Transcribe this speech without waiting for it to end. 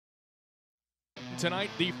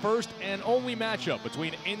tonight, the first and only matchup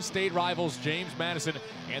between in-state rivals James Madison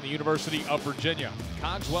and the University of Virginia.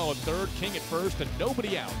 Cogswell at third, King at first, and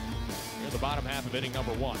nobody out. Here in the bottom half of inning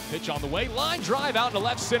number one. Pitch on the way, line drive out to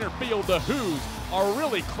left center field. The Who's are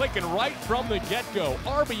really clicking right from the get-go.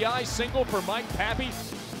 RBI single for Mike Pappy.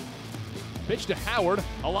 Pitch to Howard,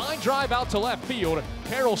 a line drive out to left field.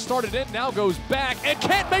 Carroll started in, now goes back, and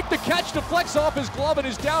can't make the catch, deflects off his glove and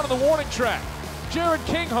is down on the warning track. Jared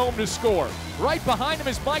King home to score. Right behind him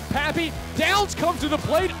is Mike Pappy. Downs comes to the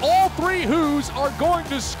plate. All three Who's are going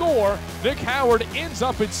to score. Nick Howard ends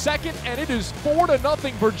up at second, and it is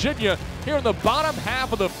 4-0 Virginia here in the bottom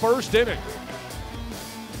half of the first inning.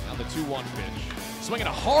 Now the 2-1 pitch. Swinging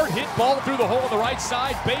a hard hit ball through the hole on the right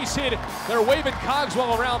side. Base hit. They're waving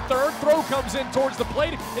Cogswell around third. Throw comes in towards the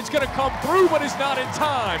plate. It's going to come through, but is not in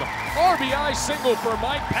time. RBI single for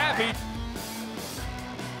Mike Pappy.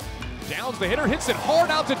 Downs the hitter, hits it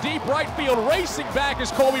hard out to deep right field. Racing back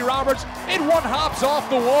is Colby Roberts, and one hops off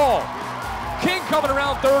the wall. King coming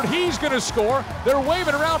around third, he's going to score. They're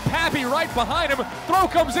waving around Pappy right behind him. Throw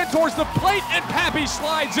comes in towards the plate, and Pappy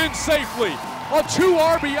slides in safely. A 2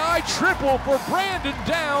 RBI triple for Brandon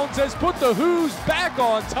Downs has put the Who's back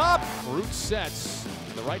on top. Root sets,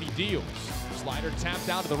 the righty deals. Slider tapped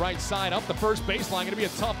out to the right side, up the first baseline. Going to be a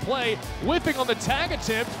tough play. Whiffing on the tag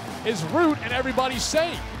attempt is Root, and everybody's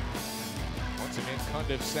safe. Once again,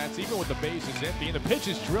 Cundiff sets, even with the bases empty, and the pitch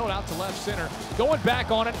is drilled out to left center. Going back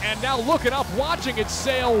on it, and now looking up, watching it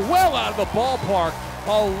sail well out of the ballpark.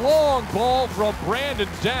 A long ball from Brandon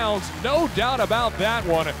Downs, no doubt about that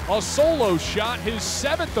one. A solo shot, his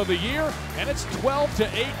 7th of the year, and it's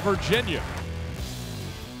 12-8 Virginia.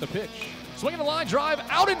 The pitch. Swinging a line drive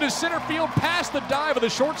out into center field, past the dive of the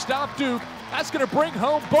shortstop Duke. That's going to bring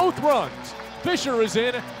home both runs. Fisher is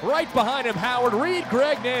in, right behind him Howard, Reed,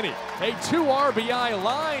 Greg Nanny. A 2 RBI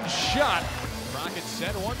line shot. Crockett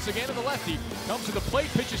set once again to the lefty. Comes to the plate,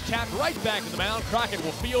 pitch is tapped right back to the mound. Crockett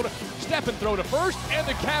will field, step and throw to first, and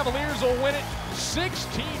the Cavaliers will win it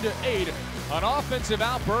 16-8. An offensive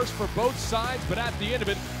outburst for both sides, but at the end of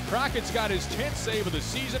it, Crockett's got his 10th save of the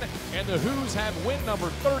season, and the Who's have win number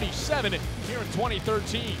 37 here in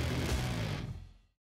 2013.